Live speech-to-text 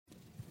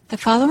The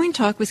following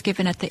talk was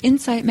given at the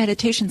Insight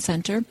Meditation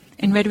Center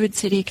in Redwood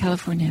City,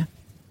 California.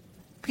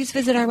 Please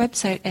visit our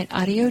website at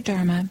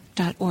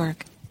audiodharma.org.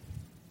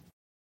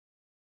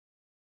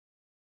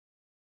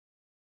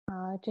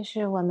 好，这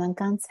是我们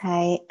刚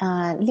才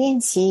练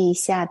习一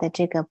下的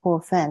这个部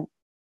分。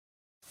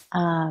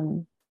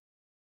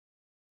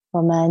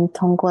我们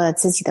通过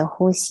自己的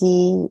呼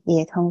吸，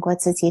也通过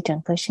自己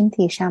整个身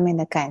体上面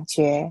的感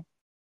觉，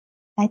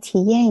来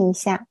体验一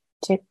下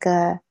这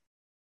个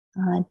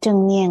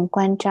正念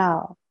关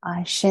照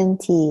身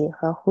体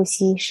和呼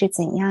吸是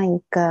怎样一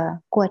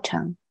个过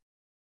程。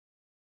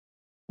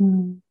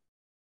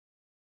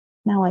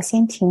那我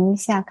先停一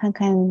下，看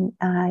看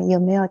有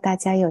没有大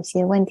家有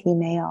些问题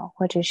没有，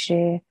或者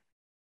是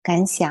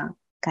感想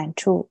感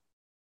触。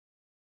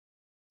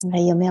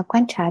有没有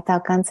观察到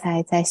刚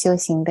才在修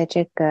行的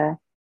这个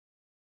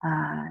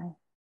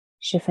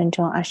10分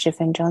钟20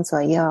分钟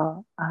左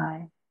右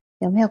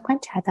有没有观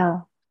察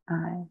到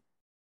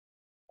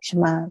什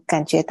么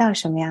感觉到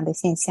什么样的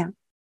现象？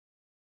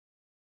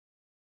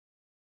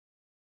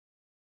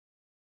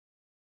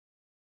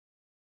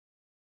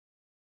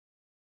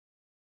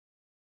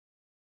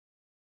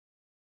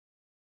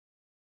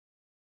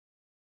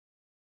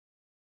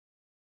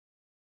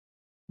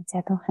大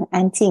家都很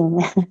安静，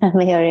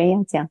没有人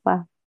要讲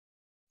话。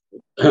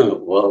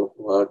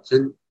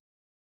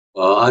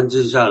我安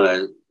静下来，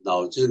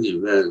脑筋里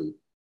面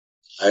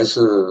还是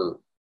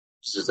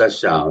一直在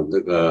想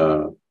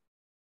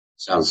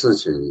想事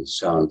情，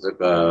想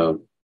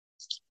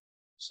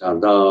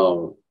到，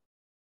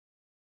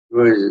因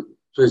为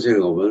最近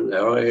我们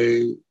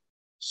LA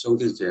兄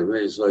弟姐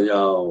妹说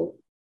要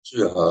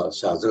聚合，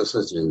想这个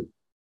事情，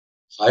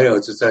还有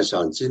就在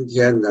想今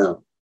天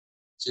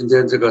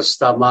这个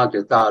Star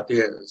Market 大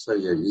跌，所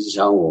以也影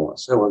响我，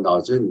所以我脑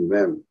筋里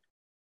面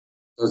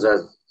都在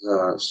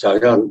想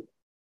要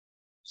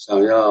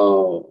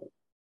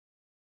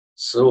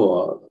使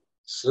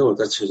我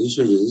的情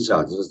绪影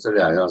响，就是这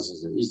两样事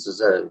情一直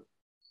在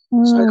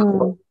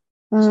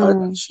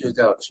想去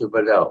掉去不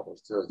了，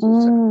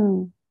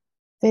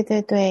对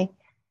对对，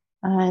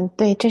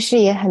对，这是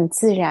也很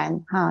自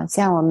然哈，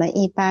像我们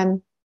一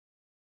般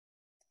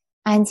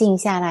安静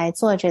下来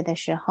坐着的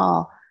时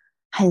候，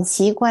很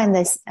习惯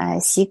的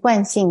习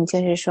惯性就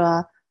是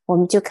说，我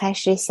们就开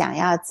始想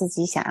要自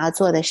己想要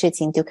做的事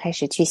情，就开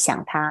始去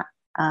想它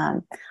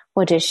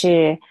或者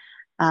是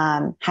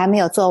还没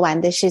有做完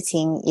的事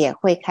情也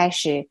会开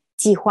始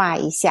计划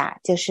一下，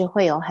就是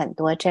会有很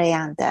多这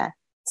样的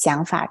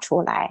想法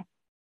出来。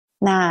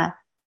那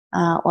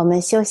我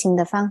们修行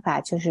的方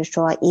法就是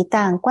说，一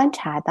旦观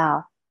察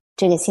到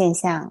这个现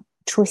象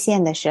出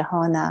现的时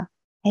候呢，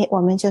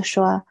我们就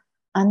说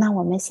那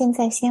我们现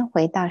在先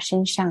回到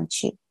身上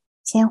去，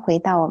先回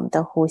到我们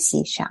的呼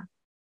吸上。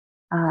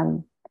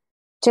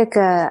这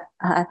个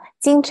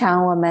经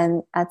常我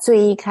们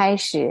最一开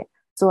始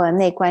做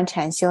内观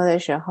禅修的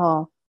时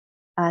候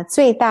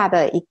最大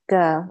的一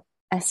个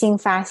新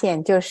发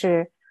现就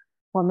是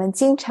我们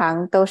经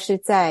常都是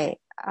在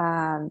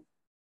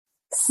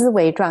思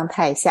维状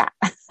态下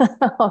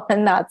我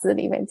们脑子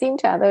里面经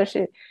常都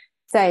是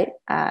在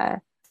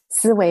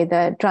思维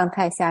的状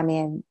态下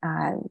面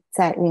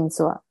在运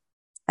作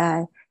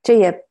这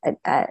也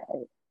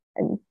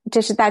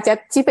这是大家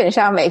基本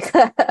上每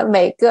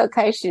个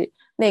开始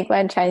内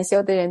观禅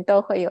修的人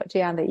都会有这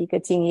样的一个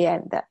经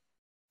验的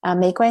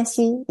没关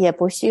系，也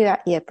不需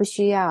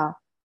要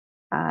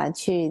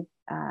去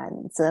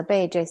责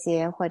备这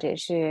些或者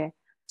是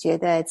觉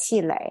得气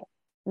馁。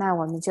那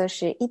我们就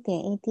是一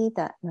点一滴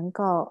的能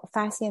够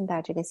发现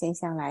到这个现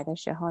象来的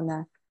时候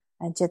呢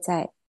就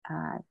在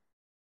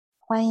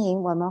欢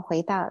迎我们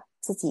回到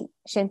自己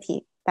身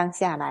体当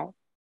下来。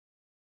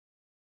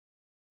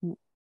我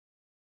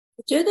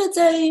觉得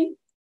在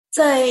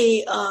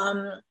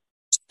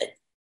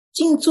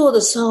静坐的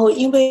时候，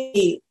因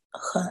为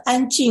很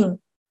安静，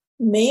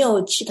没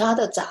有其他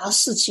的杂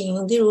事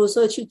情，例如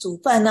说去煮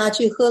饭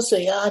去喝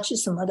水去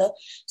什么的，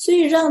所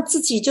以让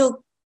自己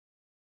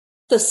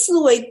的思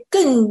维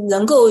更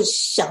能够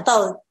想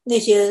到那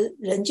些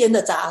人间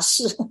的杂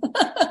事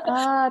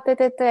对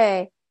对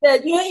对对，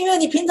因为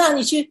你平常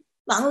你去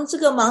忙这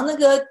个忙那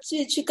个，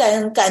去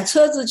赶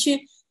车子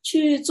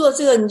去做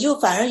这个，你就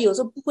反而有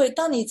时候不会。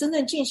当你真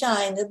正静下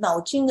来，你的脑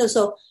筋的时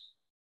候，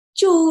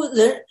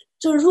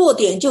就弱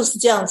点就是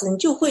这样子，你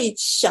就会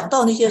想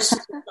到那些事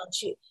情上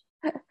去。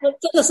那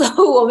这个时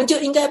候，我们就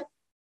应该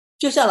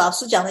就像老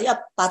师讲的，要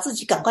把自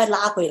己赶快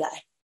拉回来。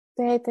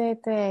对对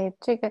对，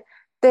这个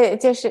对，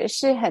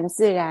是很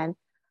自然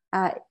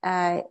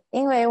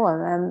因为我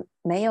们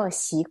没有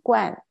习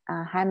惯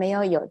还没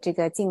有这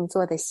个静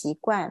坐的习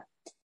惯，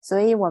所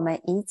以我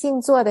们一静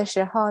坐的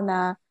时候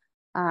呢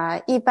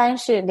一般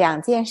是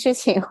2件事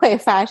情会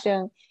发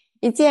生。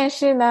一件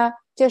事呢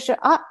就是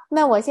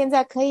那我现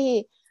在可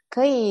以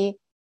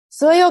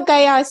所有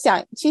该要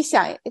去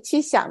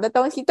想的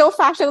东西都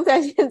发生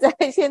在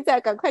现在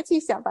赶快去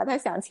想，把它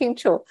想清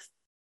楚。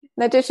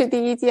那这是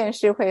第一件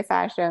事会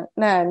发生。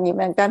那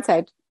刚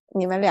才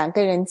你们2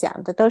个人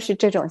讲的都是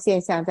这种现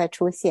象在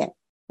出现，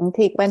你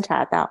可以观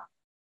察到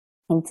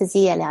你自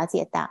己也了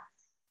解到。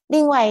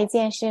另外一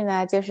件事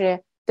呢，就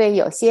是对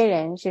有些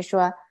人是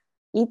说，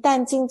一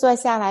旦静坐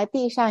下来，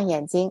闭上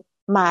眼睛，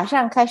马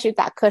上开始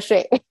打瞌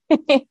睡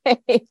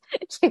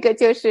这个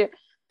就是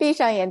闭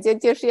上眼睛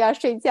就是要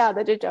睡觉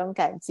的这种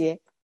感觉。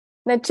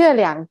那这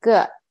两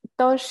个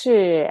都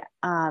是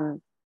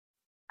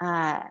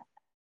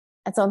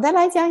总的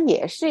来讲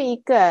也是一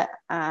个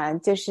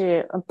就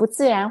是不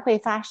自然会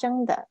发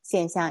生的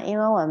现象，因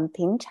为我们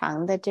平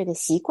常的这个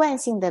习惯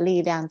性的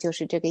力量就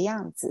是这个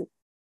样子。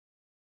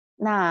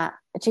那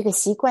这个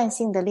习惯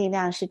性的力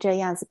量是这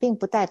样子，并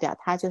不代表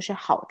它就是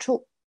好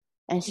处，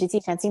实际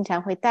上经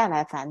常会带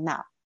来烦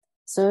恼。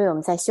所以我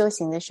们在修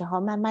行的时候，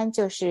慢慢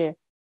就是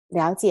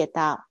了解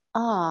到，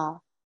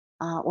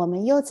我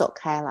们又走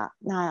开了，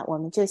那我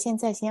们就现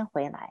在先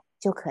回来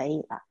就可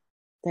以了。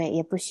对，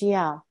也不需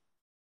要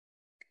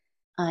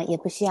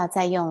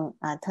再用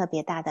特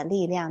别大的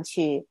力量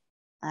去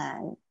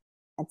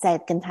再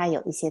跟他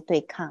有一些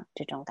对抗，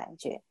这种感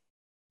觉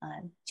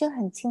就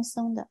很轻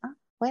松的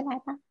回来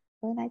吧，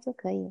回来就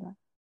可以了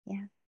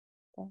呀。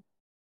对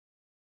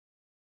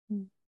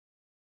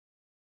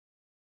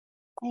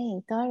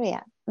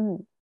，Doria，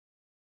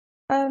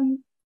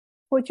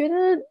我觉得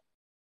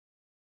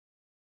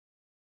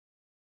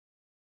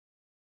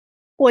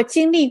我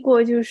经历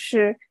过，就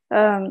是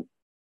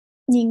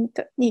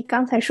你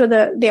刚才说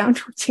的两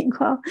种情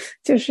况，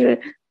就是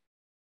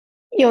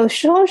有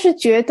时候是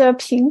觉得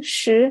平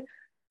时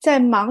在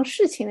忙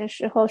事情的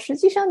时候，实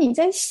际上你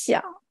在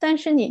想，但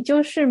是你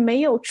就是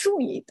没有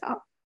注意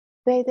到。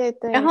对对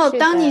对。然后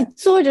当你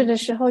坐着的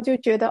时候，就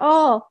觉得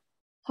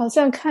好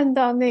像看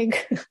到那个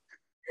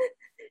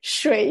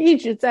水一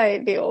直在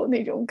流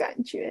那种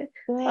感觉。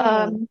对，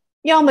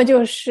要么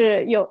就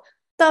是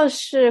倒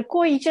是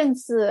过一阵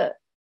子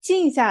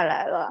静下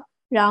来了，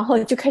然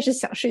后就开始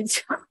想睡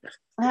觉。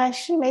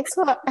是没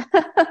错。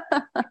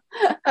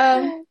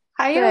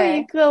还有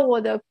一个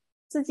我的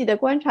自己的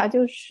观察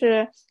就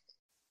是，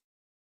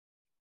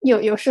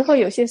有时候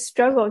有些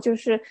struggle， 就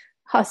是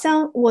好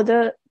像我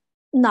的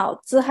脑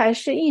子还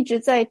是一直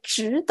在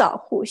指导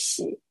呼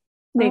吸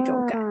那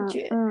种感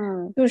觉。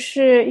就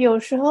是有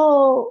时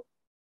候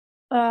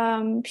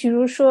比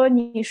如说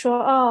你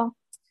说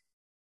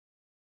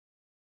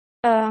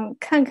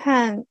看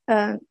看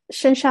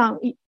身上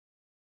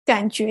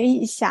感觉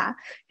一下，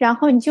然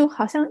后你就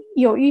好像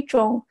有一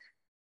种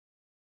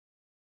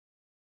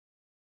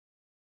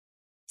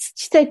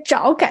在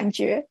找感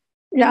觉，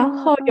然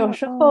后有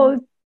时候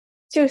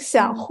就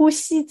想呼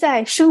吸，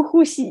再深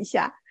呼吸一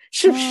下，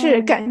是不是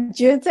感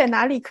觉在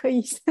哪里可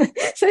以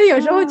所以有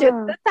时候觉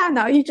得大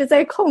脑一直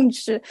在控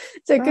制，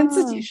在跟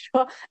自己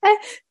说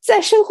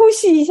再深呼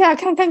吸一下，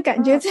看看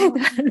感觉在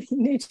哪里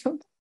那种。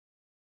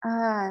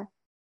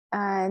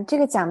这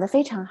个讲得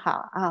非常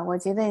好我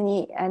觉得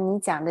你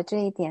讲的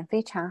这一点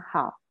非常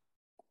好。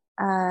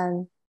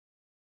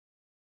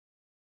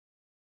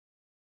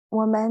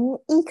我们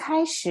一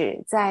开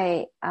始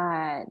在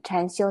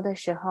禅修的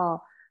时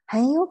候，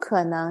很有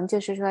可能就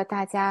是说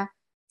大家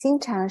经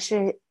常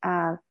是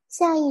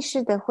下意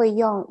识的会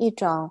用一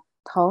种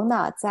头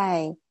脑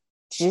在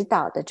指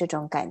导的这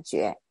种感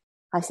觉，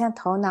好像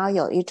头脑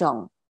有一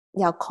种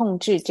要控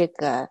制这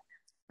个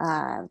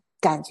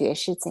感觉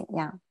是怎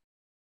样。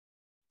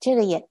这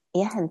个也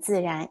很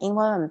自然，因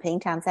为我们平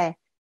常在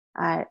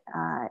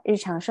日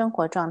常生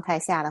活状态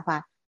下的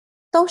话，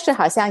都是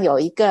好像有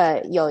一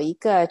个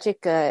这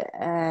个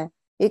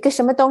有一个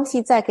什么东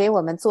西在给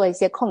我们做一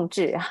些控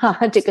制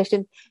这个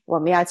是我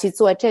们要去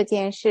做这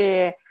件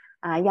事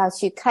要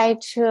去开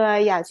车，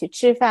要去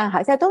吃饭，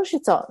好像都是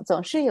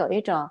总是有一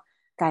种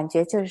感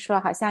觉，就是说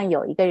好像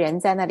有一个人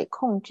在那里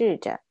控制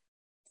着。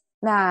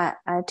那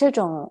这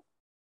种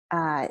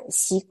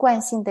习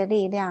惯性的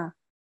力量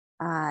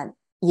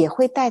也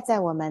会带在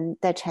我们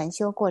的禅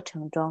修过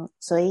程中，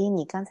所以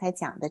你刚才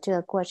讲的这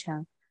个过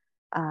程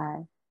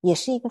也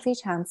是一个非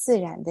常自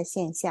然的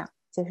现象，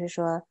就是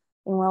说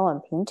因为我们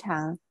平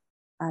常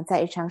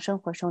在日常生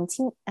活中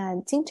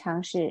经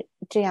常是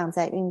这样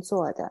在运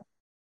作的。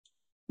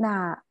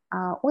那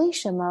为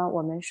什么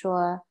我们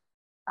说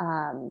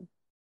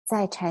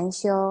在禅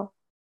修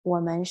我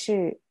们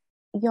是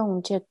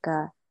用这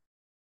个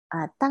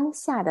当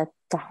下的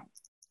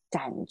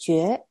感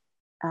觉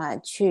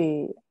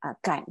去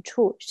感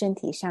触身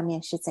体上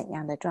面是怎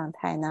样的状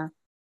态呢？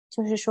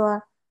就是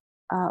说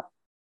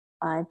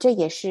这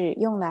也是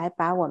用来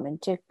把我们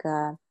这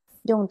个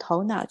用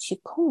头脑去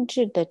控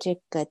制的这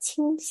个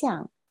倾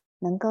向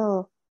能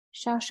够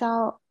稍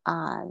稍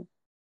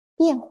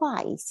变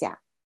化一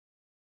下。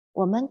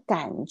我们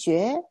感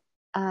觉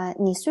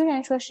你虽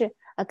然说是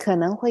可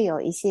能会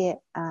有一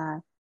些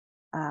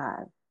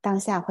当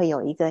下会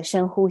有一个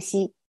深呼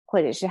吸，或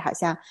者是好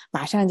像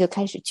马上就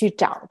开始去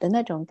找的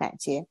那种感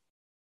觉，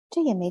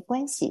这也没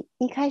关系，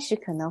一开始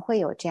可能会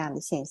有这样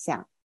的现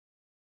象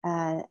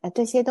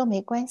这些都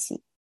没关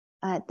系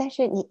但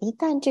是你一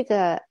旦这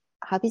个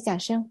好比讲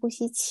深呼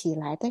吸起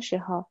来的时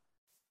候，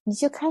你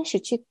就开始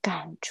去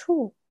感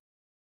触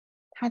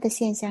它的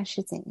现象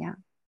是怎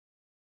样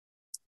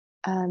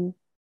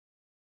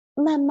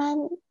慢慢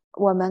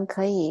我们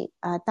可以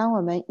当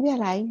我们越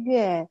来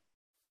越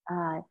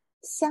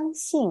相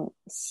信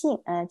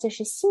就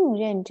是信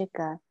任这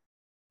个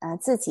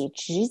自己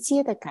直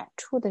接的感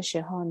触的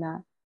时候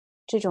呢，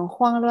这种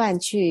慌乱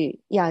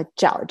去要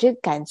找这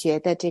感觉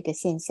的这个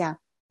现象，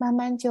慢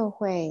慢就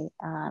会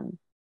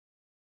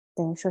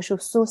等于说是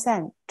疏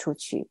散出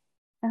去，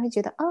他会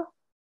觉得然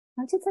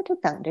后就在这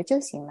等着就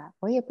行了，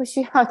我也不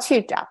需要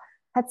去找，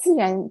它自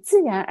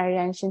然而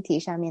然身体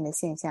上面的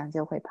现象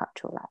就会跑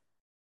出来。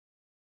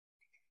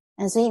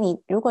所以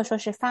你如果说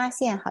是发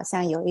现好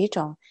像有一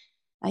种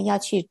要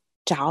去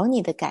找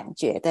你的感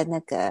觉的那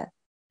个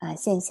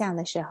现象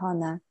的时候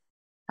呢，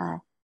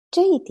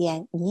这一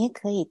点你也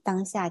可以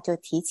当下就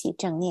提起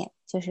正念，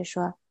就是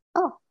说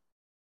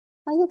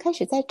又开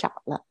始在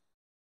找了，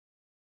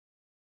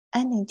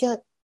你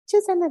就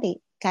在那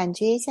里感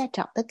觉一下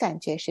找的感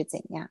觉是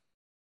怎样。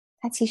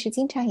它其实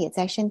经常也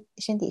在身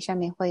体上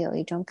面会有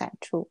一种感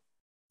触，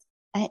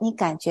你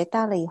感觉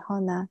到了以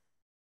后呢，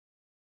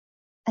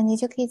你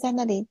就可以在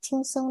那里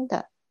轻松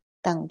的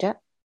等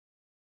着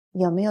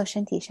有没有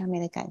身体上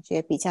面的感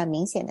觉比较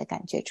明显的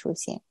感觉出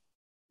现，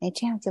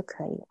这样就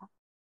可以了。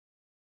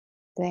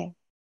对，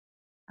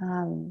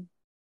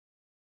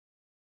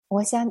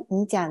我想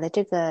你讲的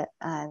这个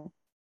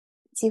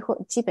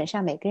基本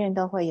上每个人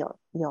都会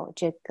有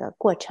这个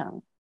过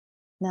程，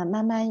那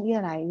慢慢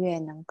越来越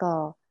能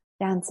够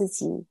让自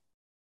己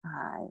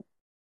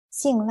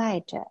信赖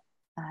着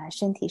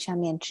身体上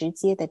面直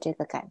接的这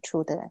个感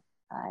触的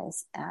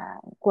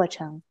过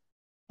程，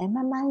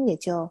慢慢也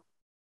就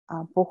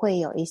不会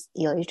有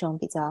一种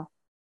比较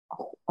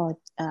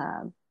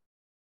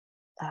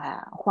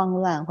慌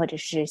乱或者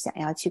是想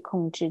要去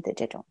控制的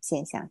这种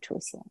现象出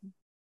现。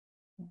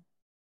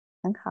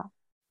很好，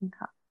很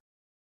好。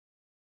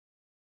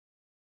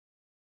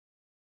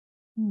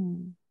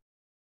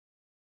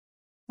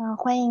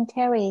欢迎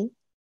Terry。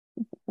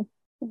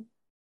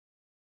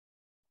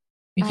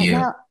不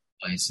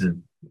好意思，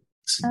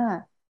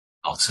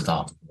迟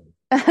到。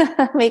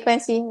没关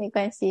系，没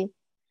关系。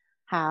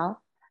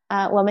好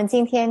我们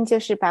今天就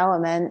是把我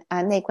们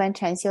内观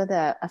禅修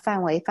的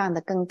范围放得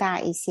更大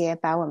一些，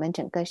把我们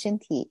整个身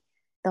体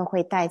都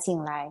会带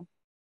进来。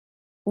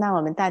那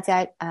我们大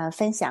家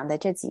分享的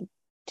这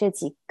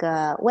几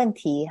个问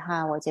题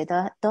我觉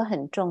得都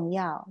很重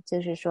要，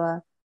就是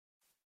说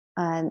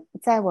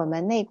在我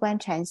们内观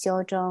禅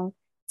修中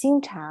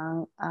经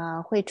常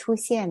会出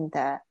现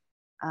的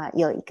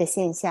有一个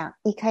现象，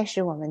一开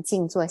始我们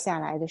静坐下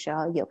来的时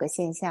候有个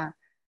现象，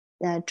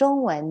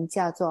中文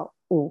叫做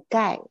五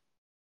盖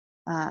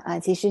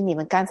其实你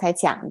们刚才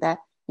讲的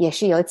也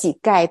是有几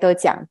盖都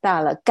讲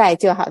到了，盖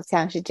就好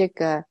像是这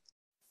个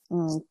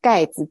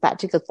盖子把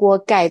这个锅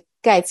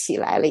盖起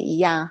来了一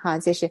样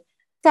就是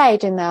盖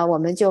着呢，我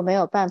们就没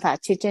有办法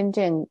去真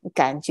正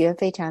感觉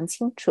非常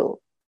清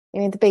楚，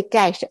因为它被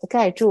盖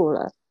住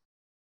了。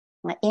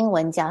那英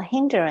文叫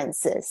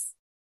hindrances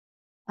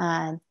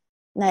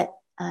那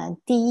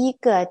第一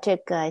个这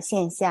个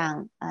现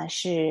象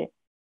是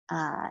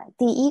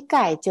第一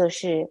盖就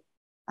是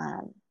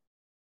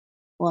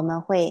我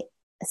们会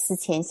思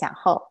前想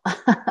后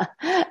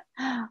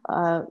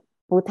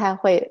不太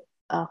会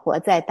活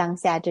在当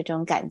下这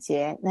种感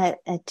觉。那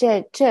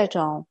这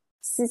种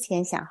思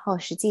前想后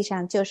实际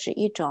上就是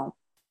一种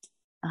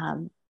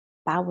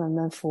把我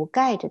们覆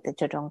盖着的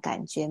这种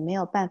感觉，没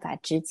有办法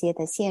直接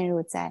的陷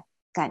入在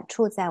感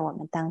触在我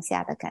们当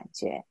下的感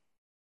觉。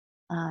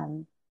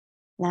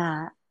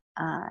那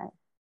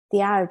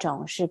第二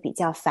种是比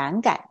较反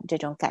感，这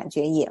种感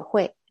觉也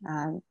会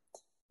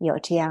有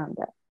这样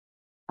的。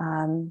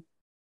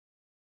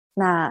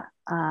那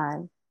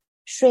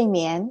睡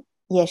眠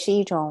也是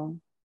一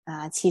种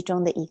其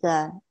中的一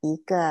个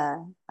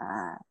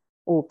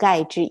五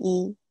盖之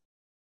一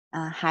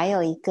还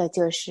有一个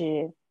就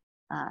是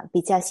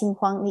比较心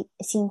慌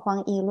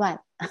意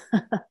乱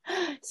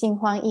心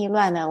慌意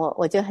乱呢，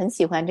我就很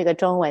喜欢这个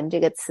中文这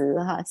个词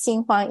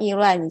心慌意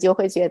乱，你就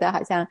会觉得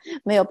好像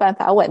没有办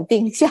法稳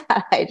定下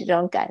来这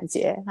种感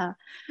觉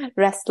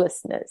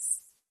restlessness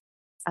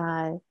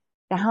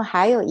然后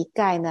还有一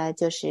盖呢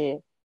就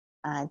是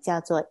叫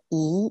做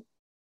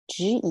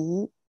执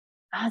疑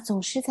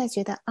总是在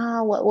觉得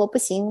我不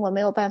行，我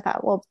没有办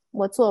法，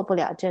我做不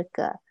了这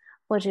个，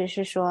或者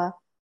是说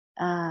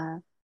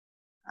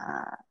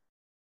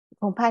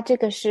恐怕这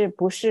个是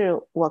不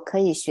是我可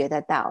以学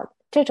得到的，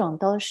这种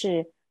都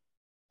是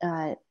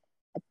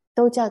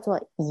都叫做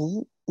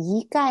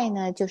疑盖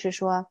呢，就是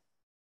说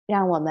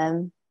让我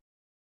们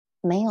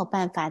没有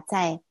办法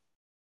再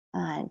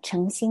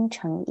诚心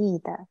诚意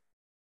的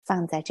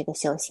放在这个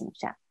修行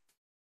上，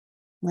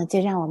那就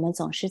让我们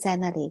总是在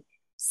那里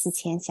思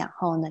前想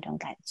后那种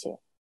感觉。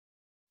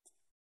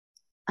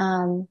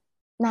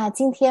那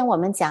今天我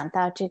们讲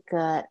到这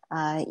个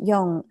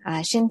用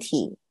身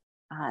体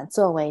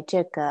作为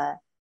这个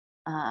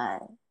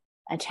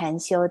禅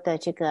修的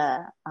这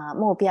个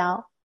目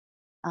标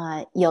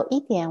有一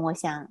点我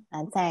想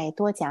再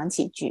多讲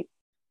几句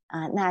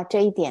那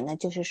这一点呢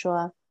就是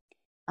说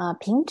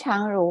平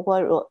常如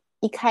果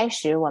一开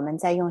始我们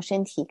在用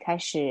身体开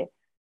始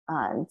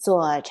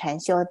做禅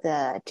修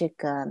的这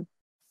个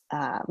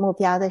目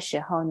标的时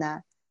候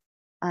呢，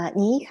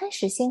你一开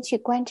始先去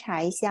观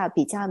察一下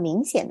比较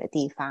明显的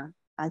地方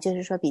就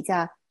是说比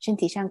较身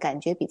体上感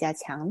觉比较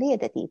强烈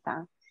的地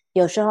方。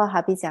有时候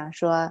好比讲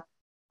说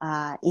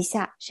一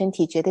下身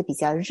体觉得比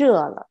较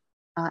热了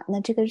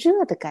那这个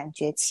热的感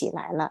觉起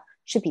来了，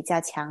是比较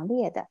强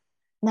烈的，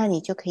那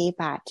你就可以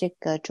把这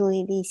个注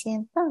意力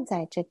先放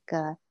在这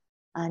个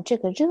这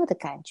个热的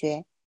感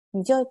觉，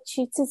你就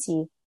去自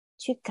己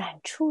去感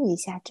触一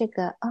下这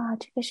个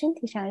这个身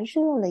体上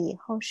热了以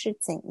后是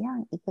怎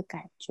样一个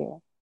感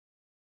觉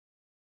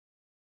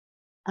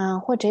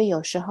或者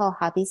有时候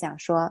好比讲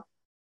说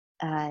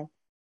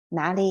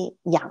哪里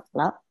痒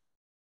了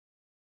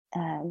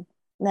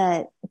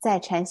那在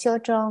禅修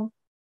中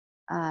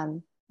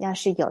要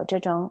是有这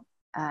种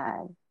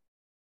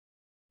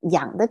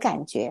痒的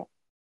感觉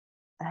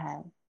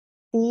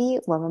第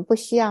一我们不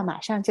需要马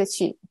上就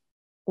去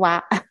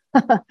挖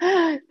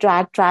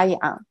抓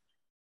痒，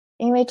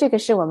因为这个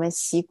是我们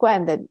习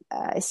惯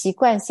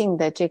性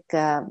的这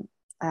个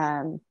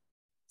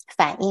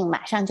反应，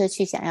马上就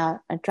去想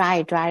要抓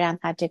一抓，让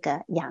它这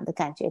个痒的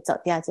感觉走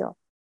掉就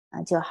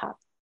好。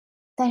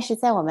但是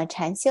在我们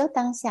禅修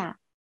当下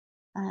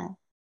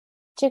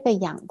这个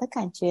痒的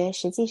感觉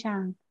实际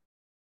上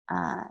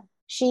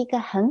是一个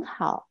很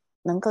好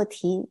能够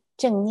提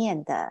正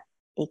念的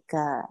一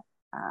个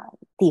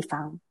地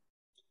方。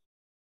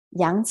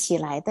痒起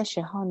来的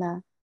时候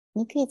呢，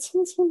你可以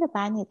轻轻的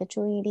把你的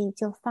注意力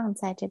就放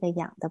在这个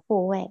痒的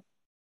部位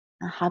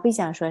好比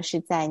讲说是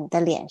在你的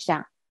脸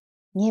上，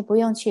你也不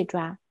用去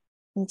抓，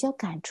你就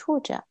感触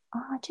着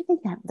这个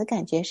痒的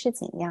感觉是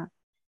怎样。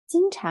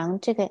经常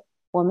这个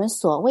我们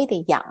所谓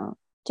的痒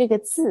这个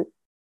字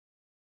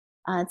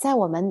在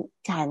我们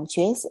感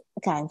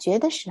觉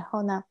的时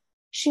候呢，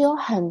是有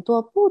很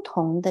多不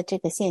同的这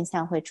个现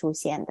象会出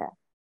现的。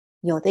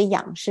有的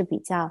痒是比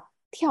较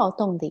跳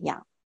动的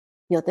痒，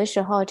有的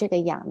时候这个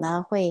痒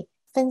呢会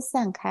分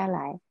散开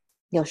来，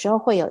有时候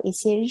会有一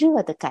些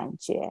热的感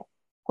觉，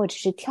或者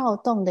是跳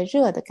动的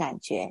热的感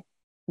觉，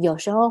有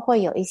时候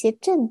会有一些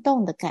震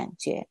动的感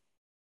觉，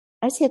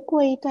而且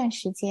过一段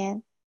时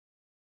间，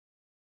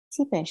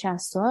基本上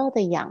所有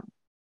的痒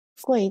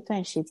过一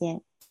段时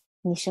间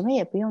你什么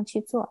也不用去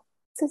做，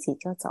自己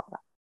就走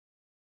了。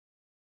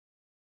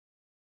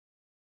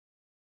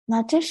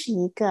那这是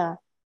一个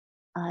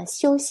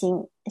修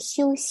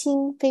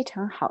心非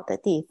常好的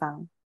地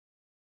方。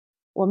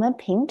我们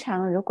平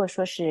常如果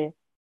说是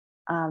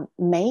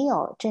没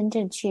有真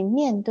正去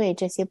面对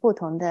这些不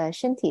同的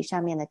身体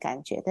上面的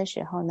感觉的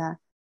时候呢，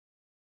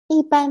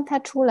一般它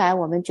出来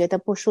我们觉得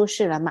不舒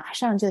适了，马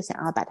上就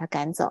想要把它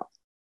赶走，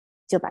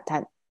就把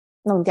它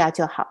弄掉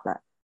就好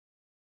了。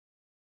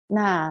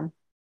那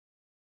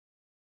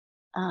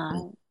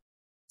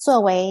作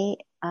为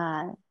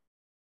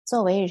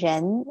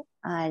人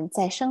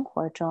在生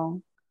活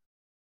中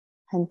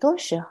很多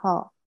时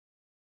候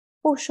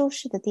不舒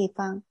适的地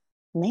方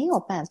没有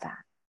办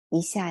法一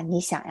下你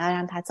想要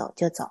让它走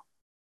就走。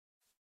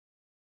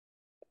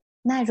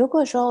那如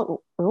果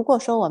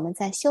说我们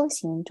在修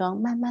行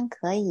中慢慢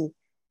可以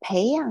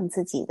培养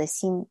自己的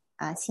心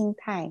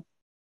态，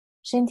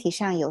身体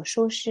上有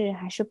舒适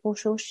还是不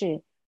舒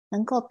适，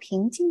能够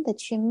平静的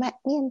去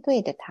面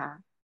对着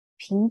它，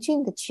平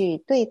静的去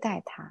对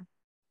待它。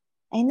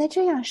那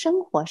这样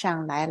生活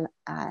上来了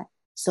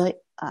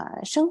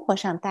生活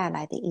上带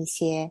来的一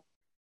些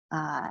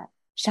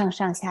上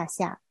上下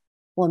下，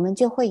我们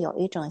就会有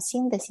一种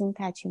新的心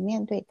态去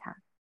面对它。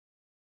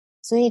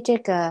所以这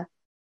个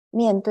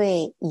面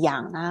对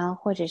痒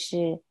或者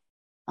是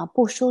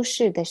不舒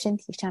适的身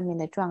体上面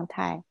的状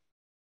态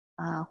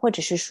或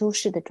者是舒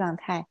适的状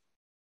态，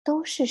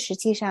都是实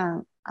际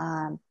上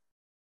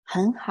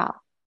很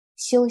好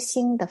修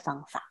心的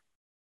方法。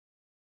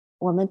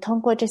我们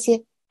通过这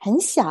些很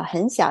小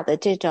很小的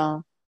这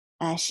种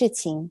事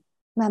情，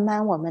慢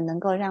慢我们能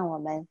够让我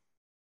们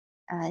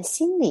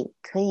心里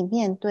可以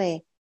面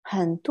对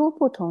很多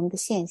不同的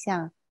现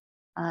象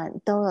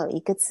都有一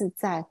个自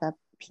在和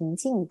平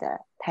静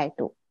的态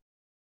度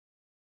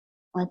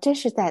这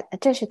是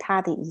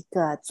它的一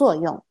个作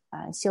用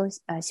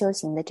修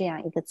行的这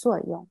样一个作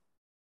用。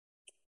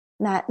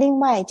那另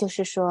外就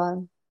是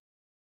说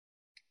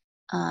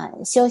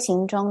修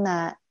行中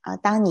呢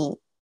当你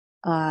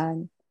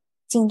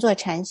静坐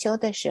禅修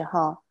的时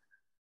候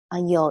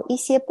有一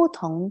些不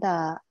同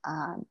的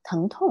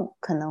疼痛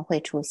可能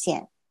会出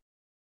现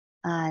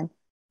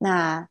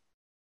那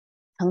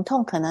疼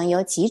痛可能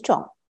有几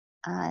种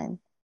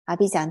好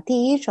比讲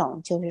第一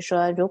种就是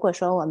说，如果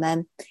说我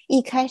们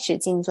一开始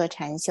静坐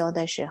禅修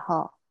的时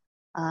候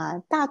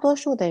大多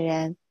数的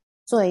人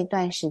做一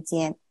段时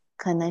间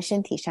可能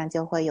身体上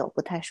就会有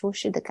不太舒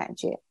适的感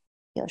觉，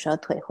有时候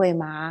腿会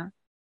麻，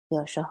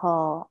有时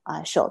候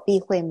手臂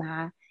会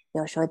麻，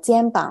有时候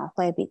肩膀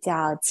会比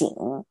较紧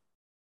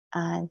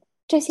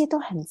这些都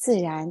很自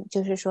然，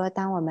就是说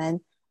当我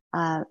们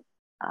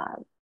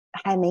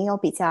还没有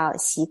比较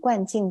习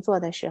惯静坐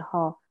的时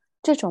候，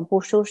这种不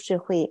舒适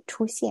会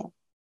出现。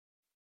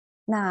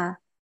那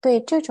对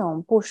这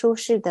种不舒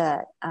适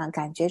的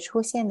感觉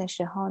出现的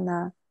时候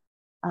呢，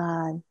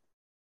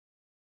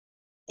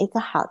一个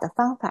好的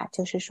方法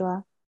就是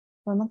说，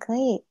我们可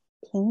以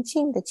平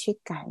静的去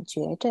感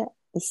觉着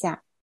一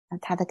下，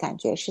它的感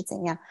觉是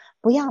怎样，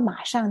不要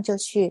马上就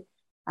去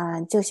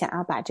就想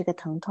要把这个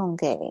疼痛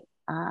给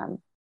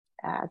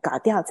搞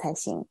掉才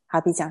行。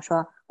好比讲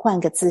说换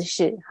个姿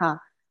势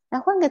哈，那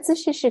换个姿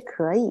势是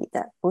可以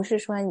的，不是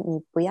说你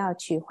不要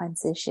去换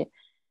姿势，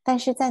但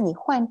是在你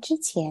换之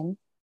前，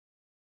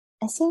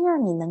先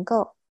让你能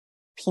够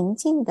平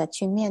静的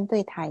去面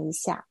对它一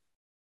下，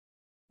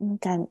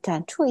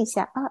感触一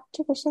下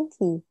这个身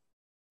体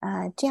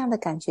这样的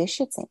感觉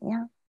是怎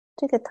样，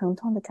这个疼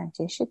痛的感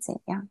觉是怎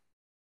样。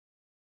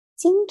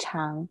经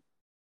常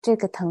这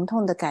个疼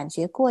痛的感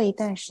觉过一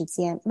段时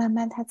间，慢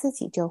慢它自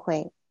己就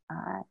会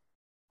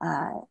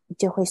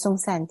就会松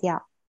散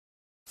掉。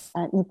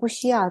你不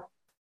需要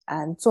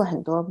做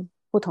很多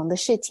不同的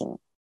事情，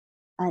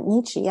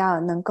你只要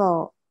能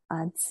够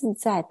自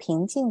在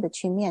平静的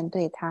去面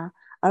对它，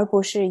而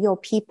不是又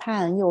批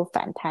判又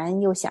反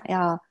弹又想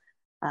要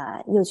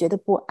又觉得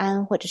不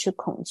安或者是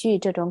恐惧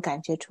这种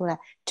感觉出来，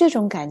这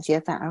种感觉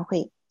反而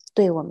会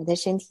对我们的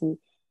身体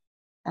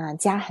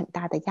加很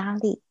大的压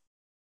力。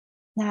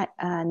那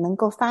能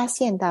够发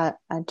现到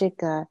这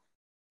个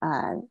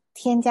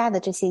添加的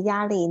这些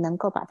压力能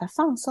够把它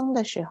放松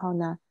的时候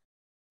呢，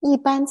一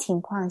般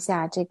情况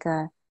下这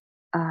个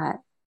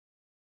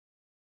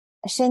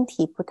身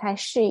体不太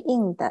适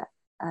应的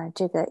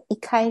这个一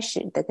开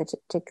始的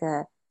这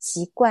个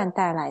习惯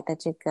带来的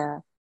这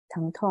个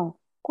疼痛，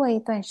过一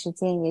段时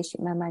间也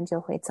许慢慢就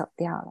会走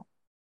掉了。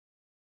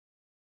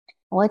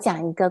我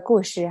讲一个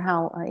故事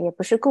哈，也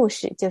不是故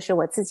事，就是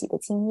我自己的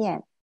经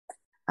验。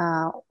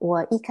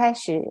我一开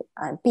始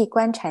闭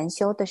关禅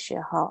修的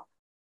时候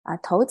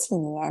头几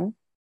年，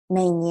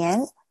每年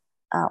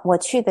我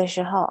去的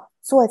时候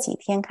做几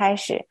天开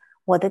始，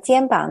我的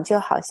肩膀就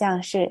好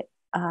像是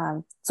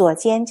左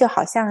肩就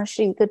好像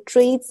是一个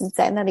锥子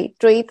在那里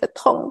追的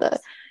痛的，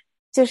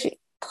就是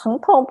疼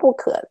痛不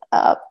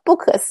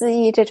可思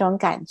议这种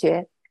感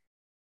觉。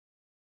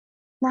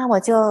那我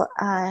就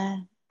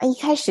一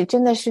开始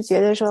真的是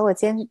觉得说我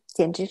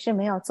简直是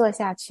没有做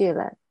下去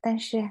了，但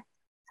是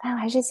我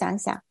还是想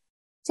想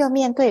就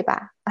面对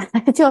吧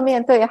就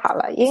面对好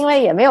了，因为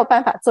也没有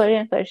办法做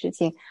任何事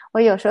情。我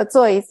有时候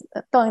动一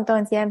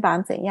动肩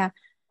膀怎样，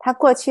它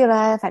过去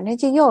了反正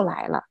就又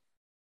来了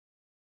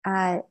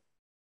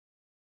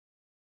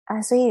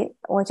所以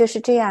我就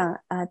是这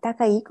样大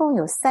概一共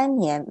有3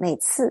年，每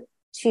次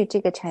去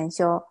这个禅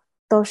修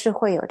都是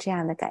会有这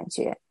样的感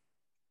觉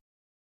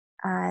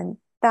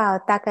到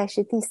大概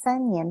是第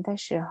3年的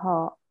时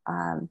候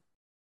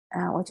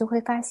我就会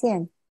发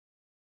现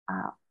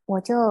我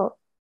就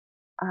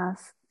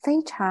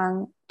非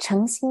常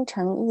诚心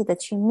诚意的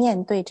去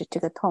面对着这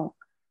个痛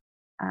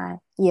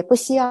也不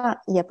希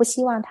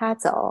望它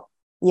走，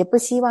也不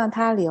希望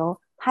它留，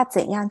它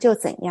怎样就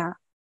怎样，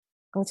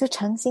我就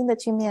诚心的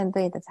去面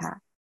对的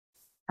它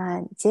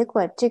结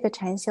果这个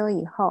禅修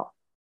以后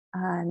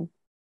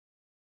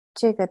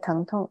这个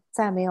疼痛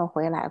再没有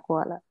回来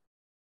过了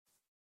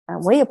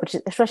我也不知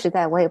说实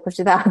在我也不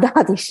知道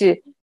到底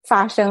是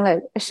发生了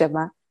什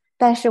么，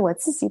但是我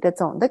自己的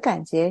总的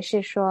感觉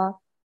是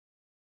说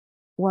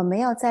我没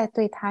有再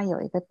对它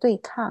有一个对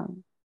抗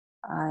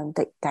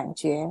的感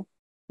觉。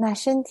那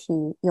身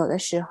体有的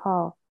时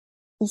候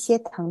一些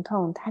疼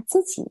痛它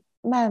自己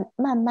慢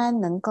慢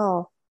能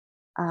够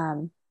打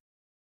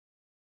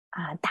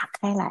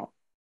开来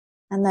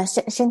那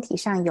身体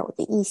上有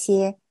的一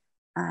些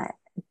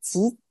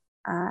积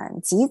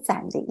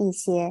攒的一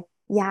些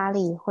压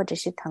力或者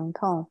是疼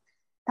痛，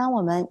当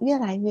我们越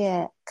来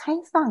越开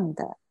放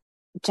的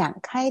展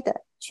开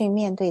的去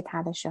面对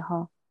它的时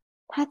候，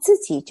它自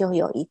己就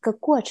有一个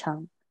过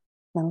程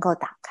能够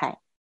打开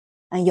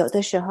有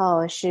的时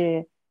候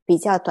是比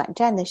较短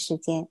暂的时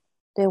间，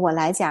对我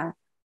来讲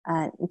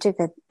这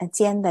个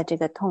肩的这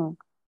个痛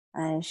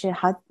是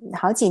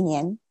好几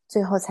年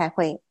最后才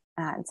会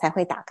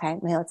打开，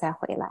没有再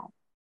回来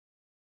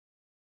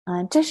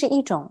这是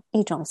一种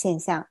现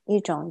象，一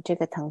种这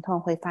个疼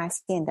痛会发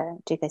现的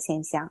这个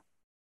现象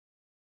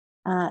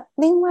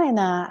另外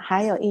呢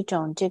还有一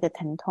种这个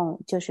疼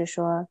痛就是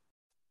说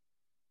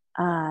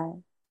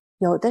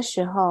有的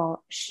时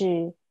候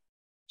是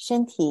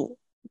身体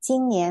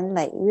经年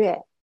累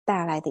月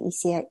带来的一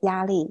些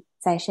压力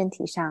在身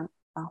体上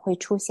会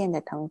出现的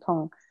疼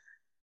痛，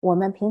我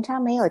们平常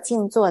没有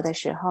静坐的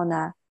时候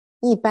呢，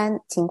一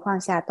般情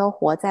况下都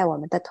活在我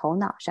们的头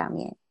脑上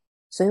面，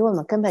所以我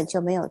们根本就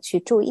没有去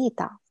注意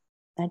到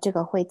那这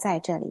个会在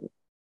这里。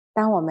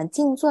当我们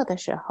静坐的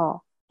时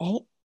候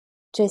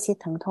这些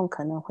疼痛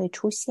可能会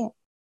出现，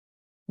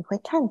你会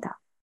看到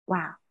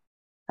哇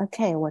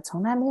OK 我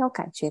从来没有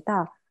感觉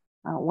到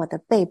我的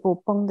背部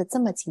绷得这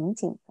么紧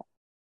紧的，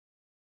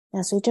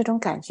那所以这种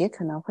感觉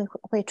可能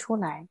会出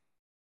来。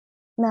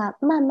那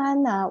慢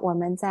慢呢我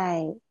们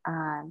在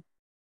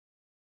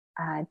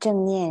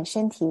正念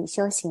身体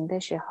修行的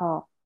时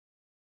候，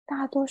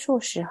大多数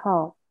时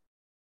候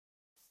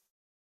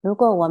如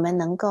果我们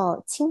能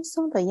够轻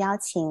松的邀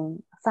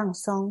请放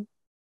松，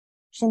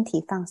身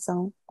体放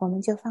松，我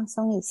们就放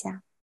松一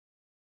下，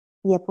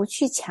也不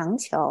去强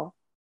求，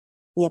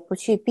也不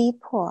去逼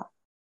迫，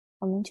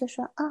我们就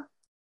说啊，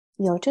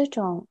有这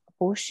种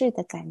不适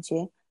的感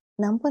觉，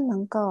能不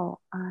能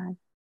够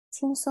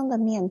轻松的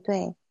面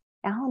对，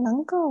然后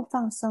能够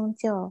放松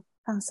就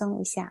放松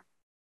一下，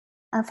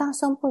放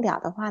松不了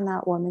的话呢，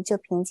我们就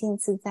平静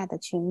自在的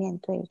去面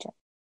对着，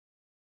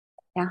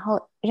然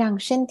后让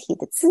身体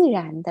的自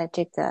然的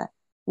这个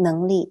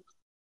能力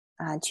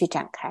去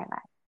展开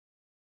来。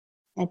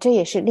那这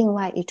也是另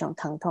外一种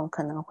疼痛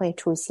可能会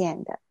出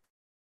现的。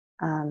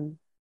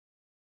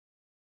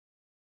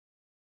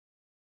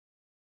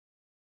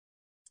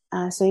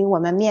所以我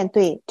们面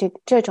对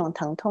这种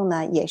疼痛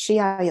呢，也是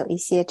要有一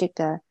些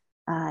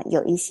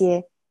有一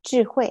些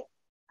智慧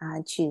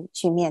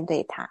去面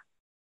对它。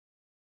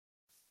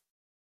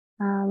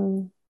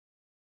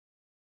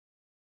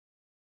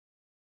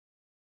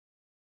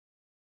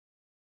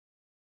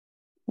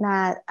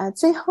那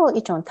最后一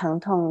种疼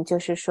痛就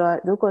是说，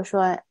如果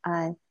说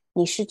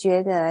你是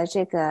觉得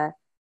这个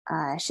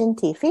身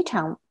体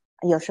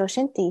有时候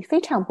身体非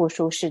常不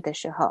舒适的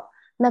时候，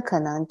那可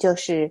能就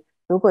是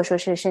如果说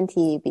是身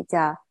体比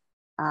较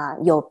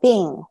有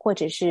病，或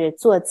者是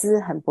坐姿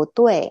很不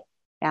对，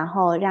然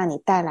后让你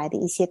带来的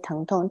一些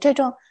疼痛，这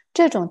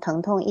种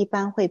疼痛一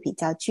般会比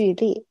较剧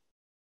烈，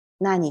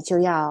那你就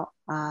要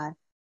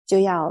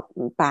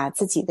把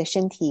自己的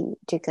身体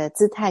这个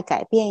姿态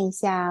改变一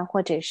下，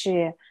或者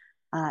是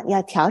要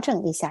调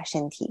整一下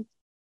身体，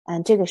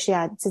这个是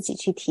要自己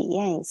去体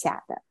验一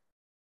下的。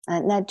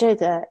那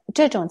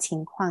这种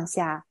情况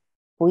下，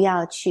不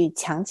要去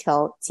强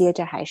求，接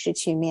着还是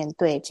去面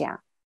对这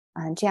样，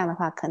这样的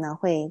话可能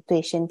会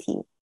对身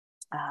体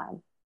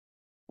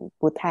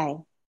不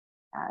太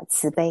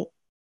慈悲，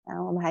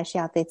我们还是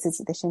要对自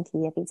己的身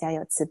体也比较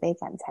有慈悲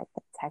感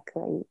才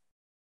可以。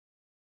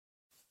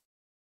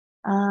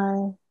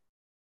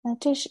那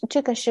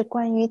这个是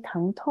关于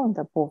疼痛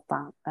的部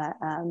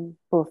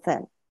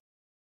分。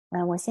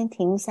我先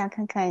停一下，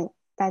看看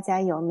大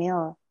家有没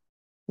有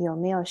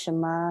什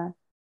么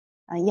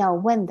要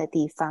问的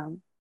地方，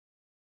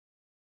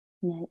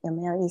有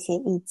没有一些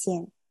意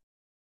见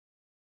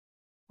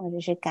或者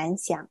是感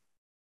想？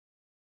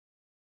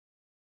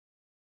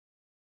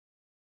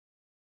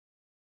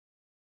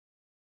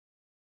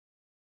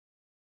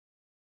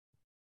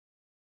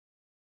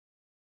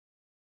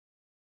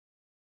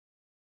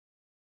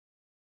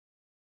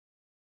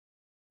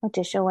或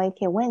者是我也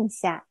可以问一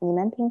下，你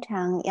们平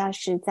常要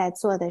是在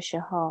做的时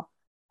候，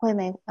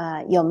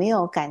有没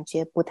有感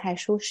觉不太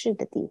舒适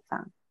的地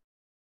方？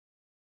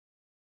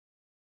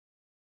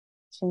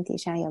身体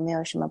上有没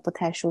有什么不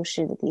太舒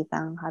适的地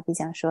方？好比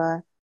讲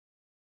说，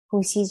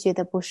呼吸觉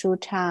得不舒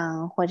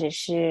畅，或者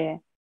是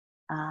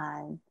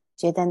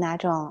觉得哪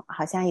种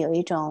好像有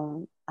一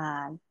种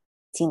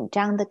紧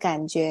张的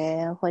感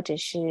觉，或者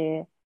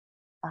是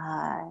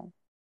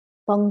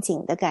绷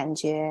紧的感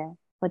觉，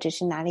或者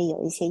是哪里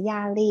有一些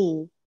压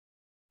力。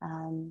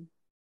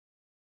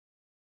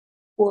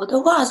我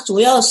的话主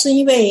要是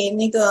因为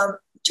那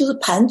个就是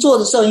盘坐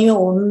的时候，因为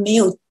我们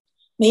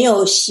没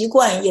有习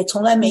惯，也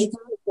从来没做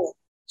过，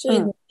所以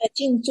你在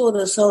静坐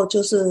的时候，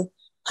就是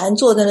盘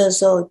坐的那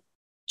时候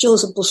就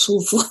是不舒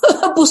服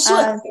不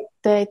顺。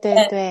对，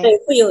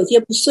会有一些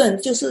不顺，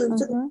就是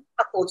这个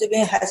大骨这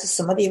边还是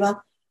什么地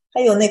方，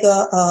还有那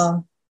个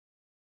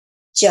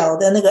脚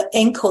的那个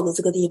ankle 的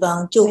这个地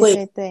方就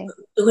会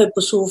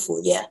不舒服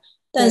耶。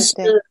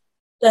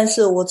但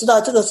是我知道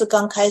这个是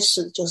刚开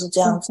始就是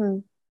这样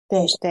子。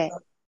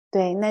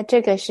对，那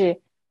这个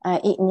是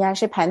你要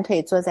是盘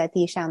腿坐在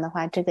地上的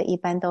话，这个一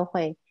般都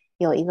会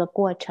有一个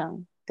过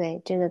程。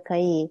对，这个可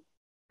以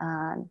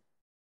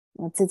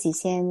自己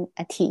先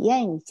体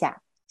验一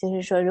下。就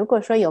是说，如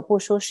果说有不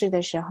舒适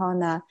的时候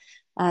呢，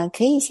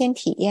可以先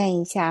体验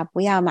一下，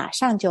不要马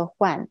上就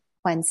换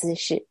姿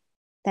势。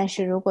但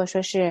是如果说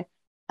是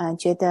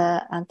觉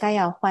得该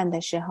要换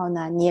的时候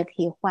呢，你也可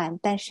以换。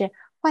但是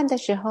换的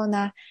时候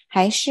呢，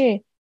还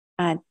是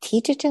提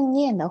着正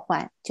念的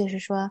换，就是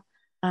说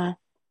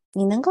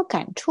你能够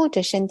感触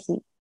着身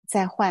体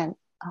在换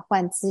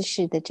姿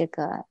势的这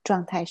个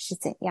状态是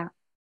怎样，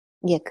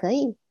也可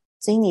以。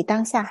所以你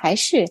当下还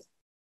是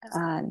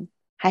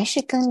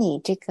跟你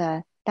这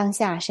个当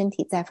下身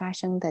体在发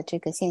生的这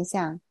个现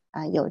象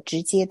有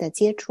直接的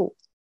接触，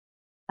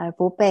而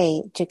不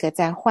被这个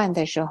在换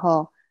的时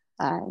候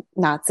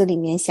脑子里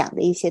面想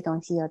的一些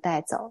东西又带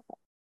走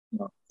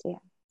了。这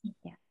样，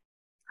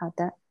好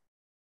的。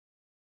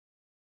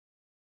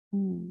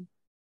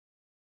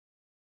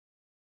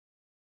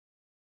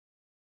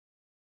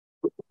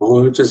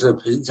我们就是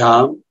平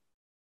常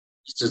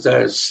一直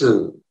在试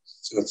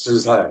这个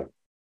姿态，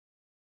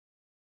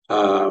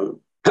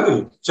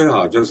最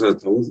好就是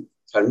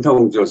疼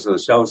痛就是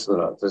消失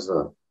了，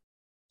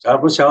假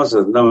如不消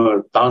失，那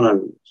么当然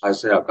还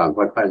是要赶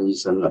快看医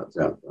生了，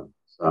这样子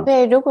是吧？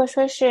对，如果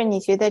说是你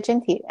觉得真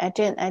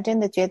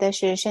的觉得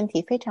是身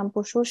体非常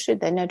不舒适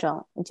的那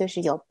种，就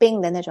是有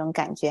病的那种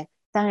感觉，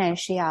当然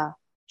是要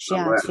是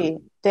要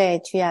去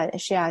对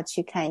是要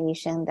去看医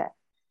生的。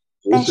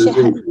但是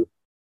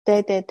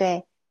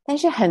对，但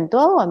是很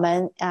多我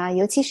们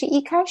尤其是一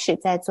开始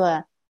在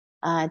做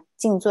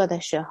静坐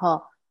的时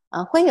候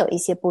会有一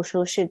些不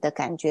舒适的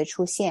感觉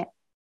出现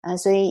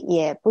所以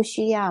也不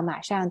需要马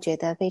上觉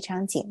得非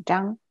常紧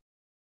张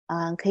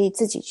可以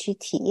自己去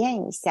体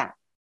验一下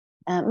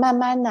慢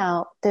慢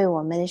呢对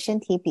我们的身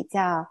体比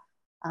较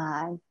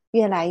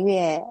越来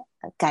越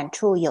感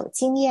触有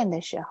经验的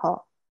时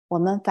候，我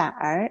们反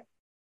而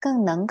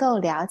更能够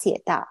了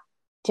解到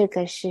这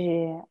个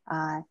是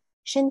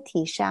身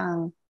体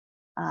上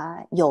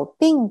有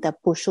病的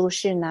不舒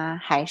适呢，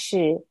还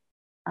是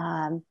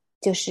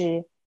就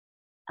是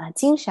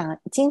精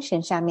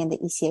神上面的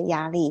一些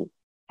压力，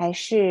还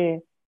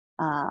是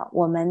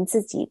我们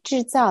自己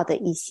制造的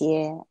一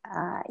些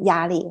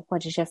压力或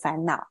者是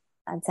烦恼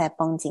在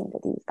绷紧的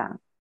地方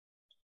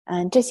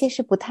这些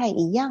是不太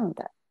一样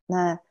的。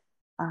那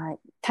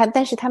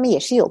但是他们也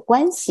是有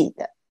关系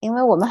的，因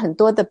为我们很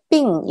多的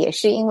病也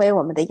是因为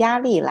我们的压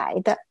力来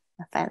的，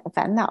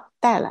烦恼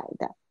带来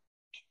的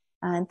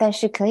但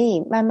是可以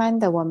慢慢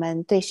的我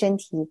们对身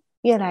体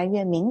越来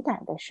越敏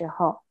感的时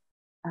候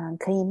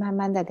可以慢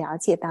慢的了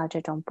解到这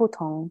种不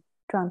同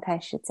状态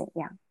是怎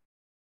样。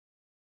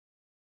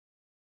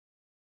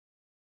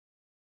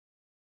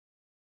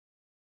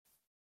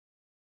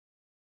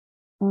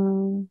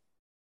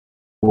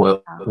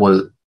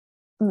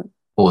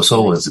我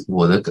说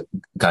我的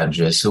感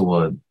觉是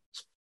我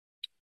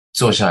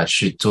坐下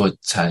去做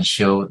禅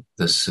修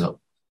的时候，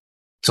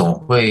总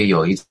会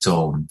有一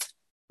种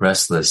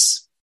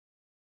restless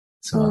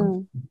什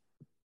么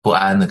不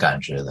安的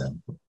感觉的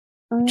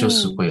就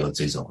是会有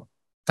这种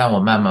但我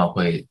慢慢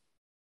会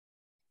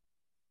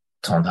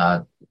从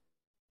它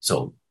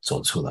走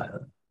出来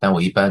了但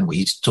我一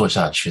坐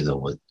下去的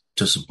我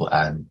就是不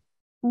安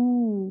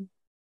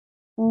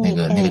那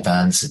个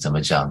单词怎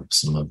么讲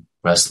什么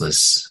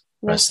restlessness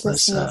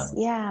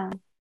yeah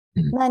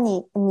那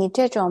你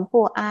这种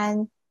不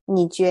安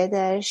你觉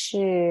得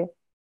是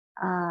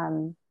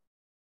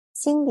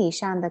心理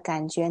上的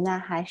感觉呢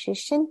还是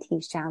身体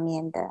上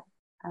面的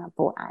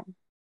不安？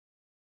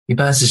一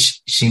般是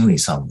心理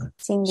上的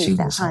心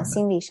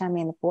理上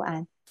面的不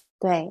安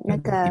对那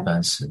个一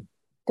般是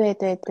对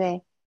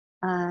对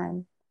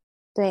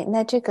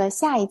那这个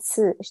下一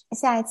次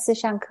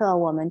上课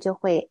我们就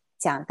会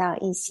讲到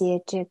一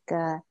些这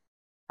个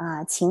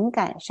情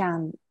感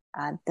上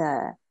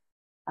的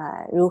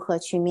如何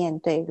去面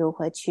对如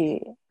何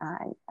去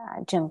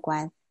正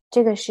观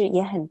这个是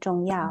也很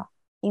重要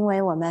因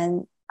为我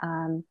们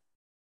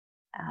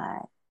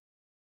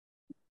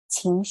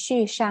情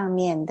绪上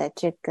面的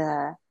这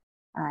个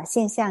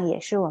现象也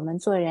是我们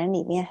做人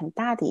里面很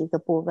大的一个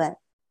部分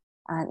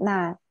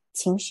那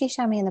情绪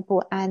上面的不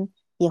安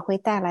也会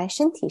带来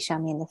身体上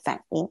面的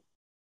反应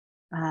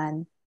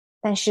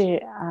但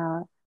是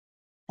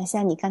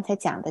像你刚才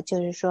讲的就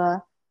是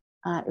说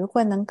如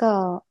果能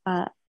够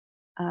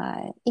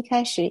一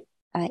开始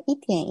一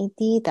点一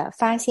滴的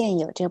发现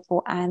有这不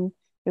安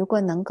如果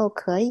能够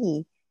可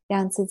以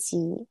让自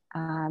己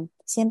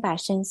先把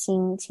身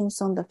心轻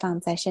松的放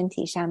在身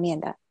体上面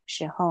的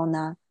时候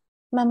呢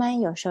慢慢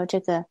有时候这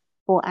个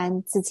不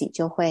安自己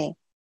就会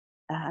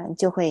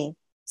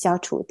消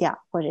除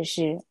掉或者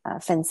是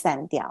分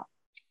散掉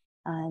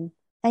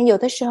但有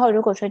的时候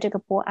如果说这个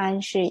不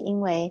安是因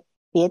为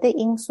别的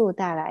因素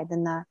带来的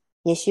呢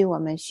也许我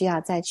们需要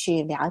再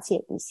去了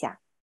解一下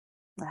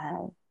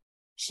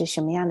是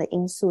什么样的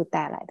因素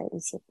带来的一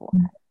些不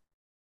安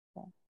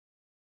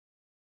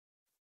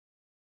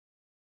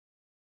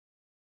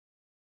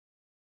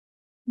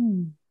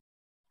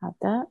好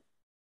的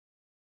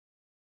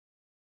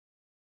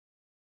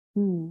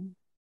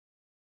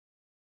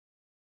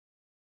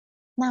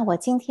那我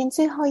今天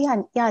最后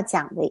要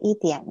讲的一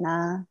点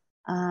呢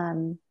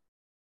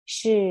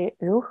是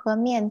如何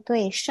面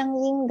对声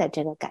音的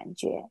这个感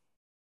觉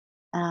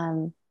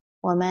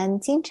我们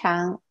经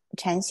常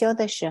禅修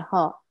的时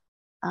候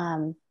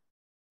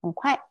很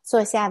快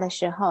坐下的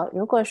时候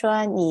如果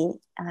说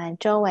你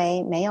周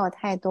围没有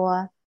太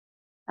多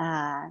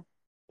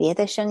别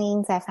的声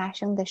音在发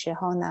生的时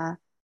候呢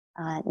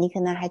你可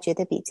能还觉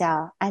得比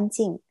较安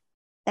静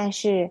但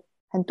是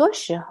很多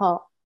时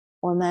候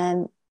我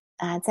们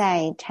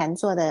在禅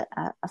坐的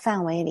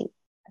范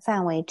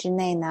围之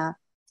内呢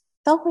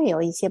都会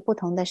有一些不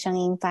同的声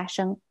音发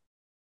生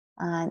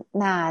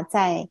那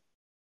在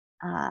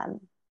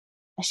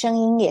声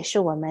音也是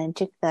我们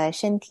这个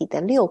身体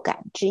的六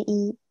感之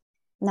一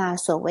那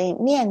所谓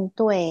面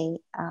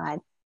对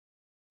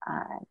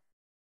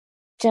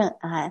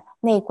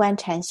内观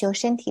禅修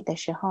身体的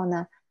时候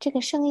呢这个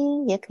声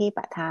音也可以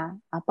把它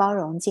包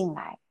容进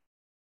来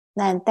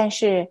那但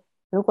是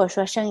如果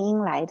说声音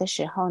来的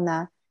时候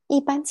呢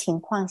一般情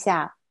况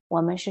下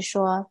我们是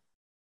说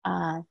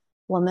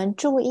我们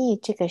注意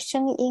这个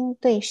声音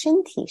对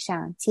身体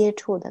上接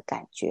触的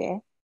感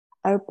觉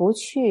而不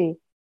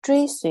去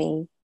追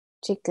随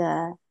这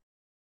个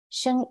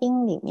声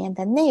音里面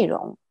的内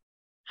容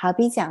好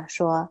比讲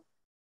说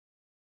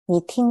你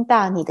听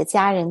到你的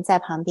家人在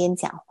旁边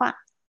讲话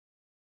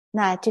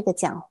那这个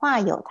讲话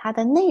有它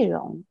的内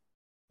容，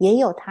也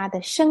有它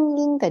的声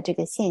音的这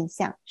个现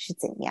象是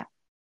怎样。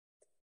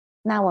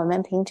那我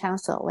们平常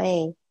所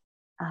谓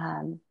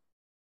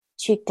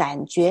去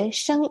感觉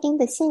声音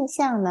的现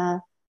象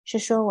呢，是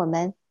说我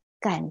们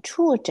感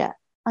触着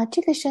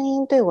这个声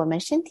音对我们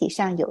身体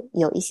上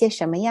有一些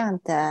什么样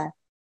的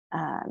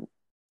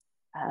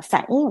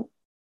反应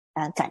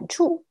感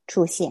触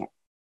出现。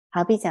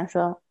好比讲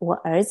说我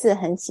儿子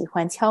很喜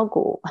欢敲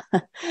鼓，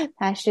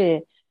他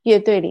是乐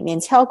队里面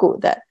敲鼓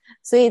的，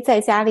所以在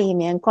家里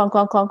面哐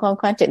哐哐哐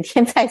哐整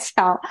天在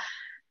敲。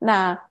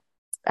那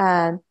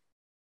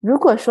如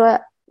果说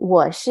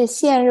我是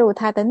陷入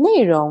他的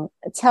内容，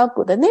敲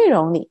鼓的内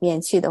容里面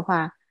去的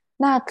话，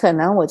那可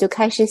能我就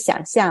开始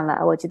想象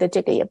了，我觉得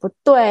这个也不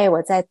对，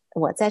我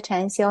在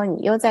禅修，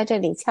你又在这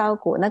里敲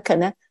鼓，那可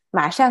能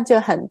马上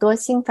就很多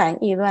心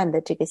烦意乱的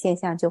这个现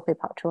象就会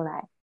跑出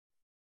来。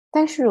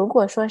但是如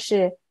果说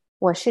是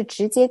我是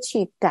直接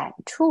去感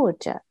触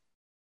着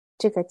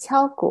这个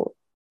敲鼓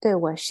对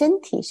我身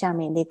体上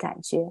面的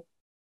感觉，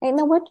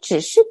那我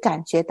只是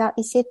感觉到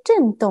一些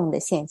震动的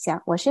现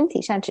象，我身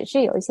体上只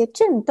是有一些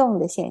震动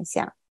的现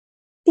象，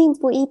并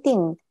不一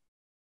定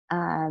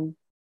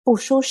不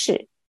舒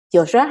适，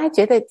有时候还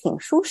觉得挺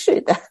舒适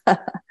的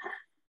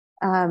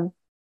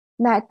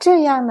那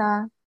这样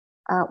呢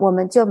我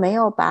们就没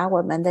有把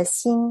我们的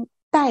心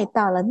带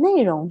到了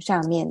内容上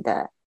面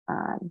的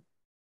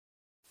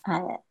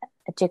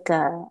这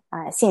个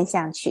现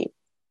象去，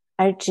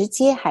而直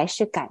接还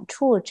是感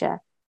触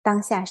着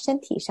当下身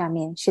体上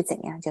面是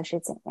怎样就是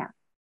怎样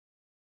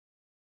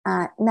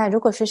那如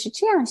果说是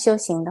这样修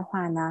行的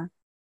话呢，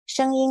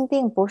声音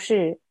并不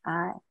是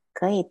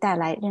可以带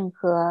来任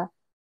何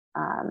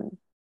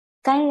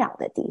干扰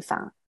的地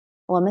方。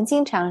我们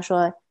经常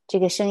说这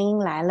个声音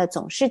来了，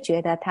总是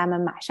觉得他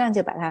们马上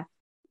就把它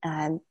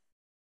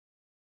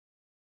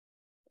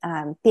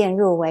变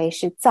入为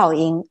是噪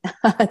音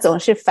总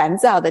是烦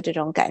躁的这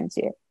种感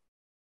觉。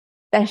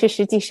但是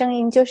实际声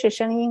音就是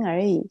声音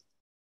而已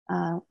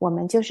我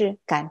们就是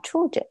感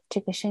触着这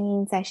个声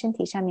音在身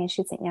体上面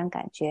是怎样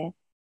感觉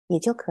也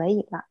就可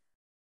以了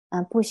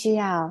不需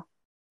要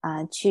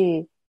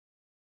去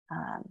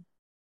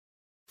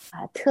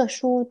特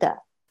殊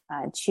的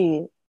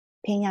去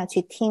偏要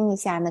去听一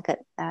下那个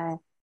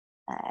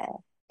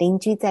邻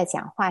居在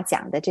讲话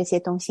讲的这些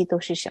东西都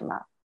是什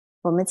么。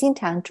我们经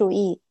常注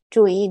意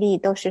力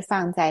都是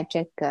放在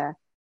这个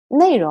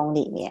内容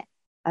里面，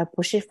而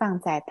不是放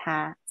在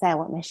它在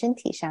我们身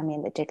体上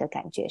面的这个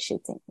感觉是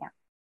怎样。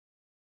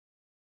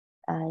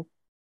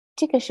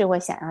这个是我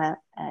想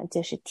要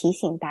就是提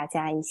醒大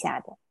家一下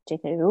的，这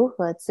个如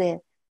何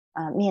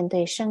面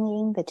对声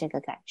音的这个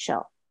感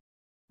受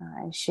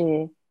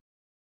是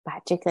把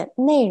这个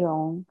内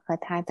容和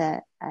它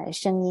的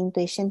声音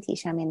对身体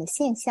上面的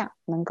现象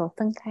能够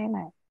分开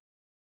来。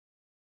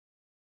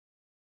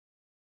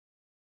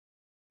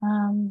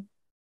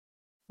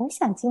我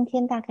想今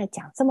天大概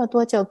讲这么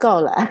多就够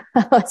了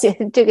我觉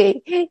得这个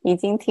已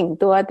经挺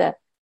多的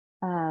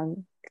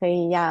可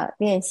以要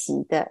练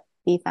习的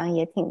地方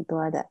也挺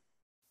多的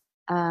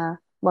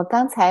我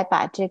刚才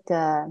把这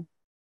个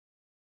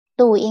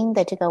录音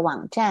的这个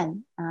网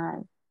站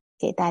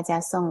给大家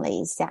送了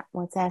一下，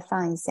我再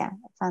放一下，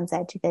放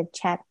在这个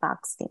chat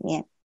box 里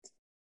面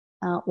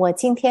我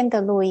今天的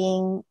录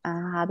音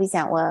好比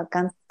讲我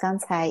刚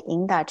才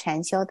引导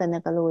禅修的那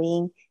个录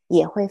音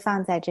也会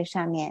放在这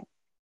上面。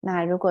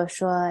那如果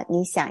说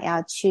你想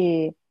要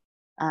去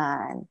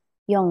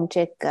用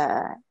这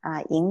个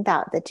引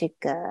导的这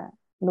个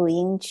录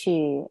音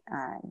去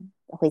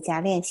回家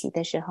练习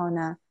的时候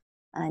呢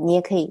你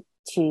也可以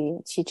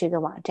去这个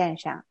网站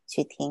上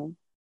去听，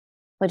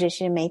或者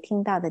是没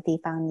听到的地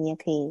方你也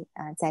可以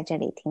在这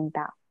里听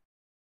到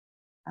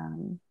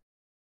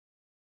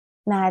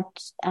那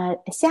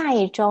下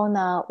一周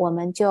呢我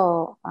们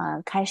就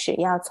开始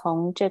要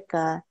从这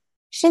个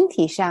身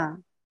体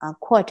上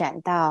扩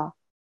展到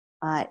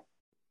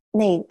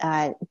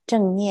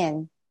正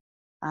念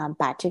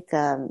把这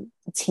个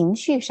情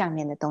绪上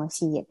面的东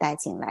西也带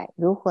进来，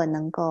如何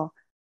能够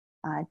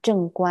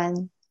正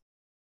观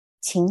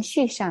情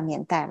绪上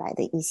面带来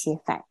的一些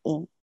反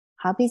应。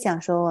好比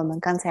讲说我们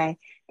刚才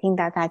听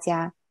到大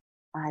家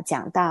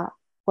讲到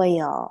会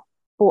有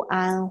不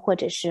安，或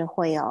者是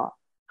会有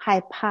害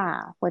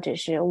怕，或者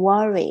是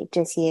worry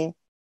这些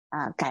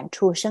感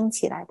触升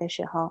起来的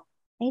时候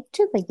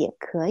这个也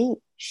可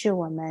以是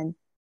我们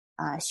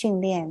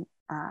训练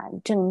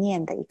正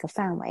念的一个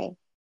范围。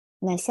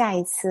那下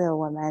一次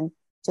我们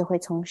就会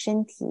从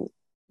身体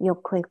又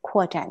会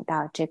扩展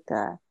到这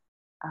个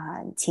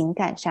情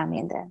感上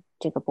面的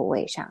这个部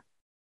位上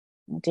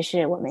这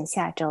是我们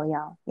下周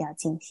要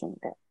进行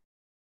的。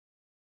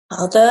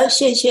好的，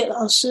谢谢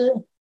老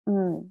师。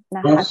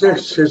那好的，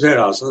谢谢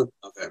老师。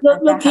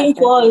Looking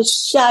for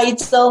下一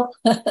周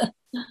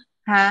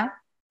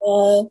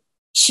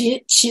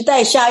期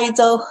待下一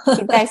周，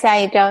期待下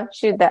一周，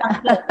是的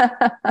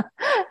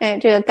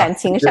这个感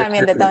情上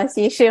面的东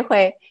西是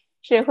会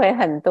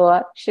很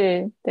多，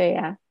是对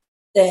呀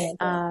对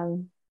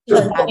很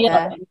重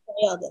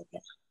要的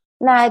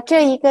那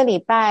这一个礼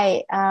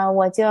拜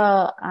我就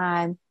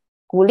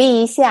鼓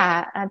励一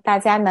下大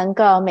家能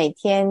够每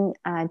天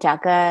找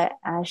个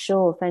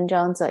15分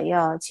钟左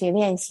右去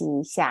练习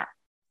一下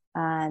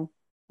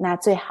那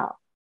最好。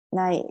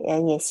那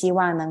也希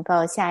望能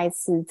够下一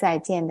次再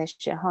见的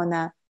时候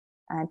呢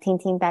听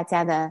听大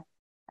家的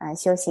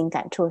修行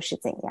感触是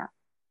怎样。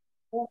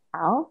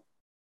好，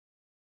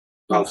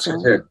那行，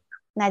谢谢，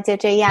那就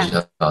这样。谢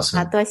谢老师。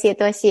好，多谢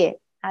多谢。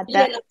好的，谢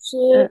谢老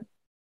师。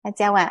大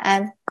家晚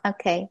安。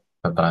OK，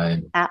拜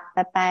拜。好，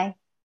拜拜。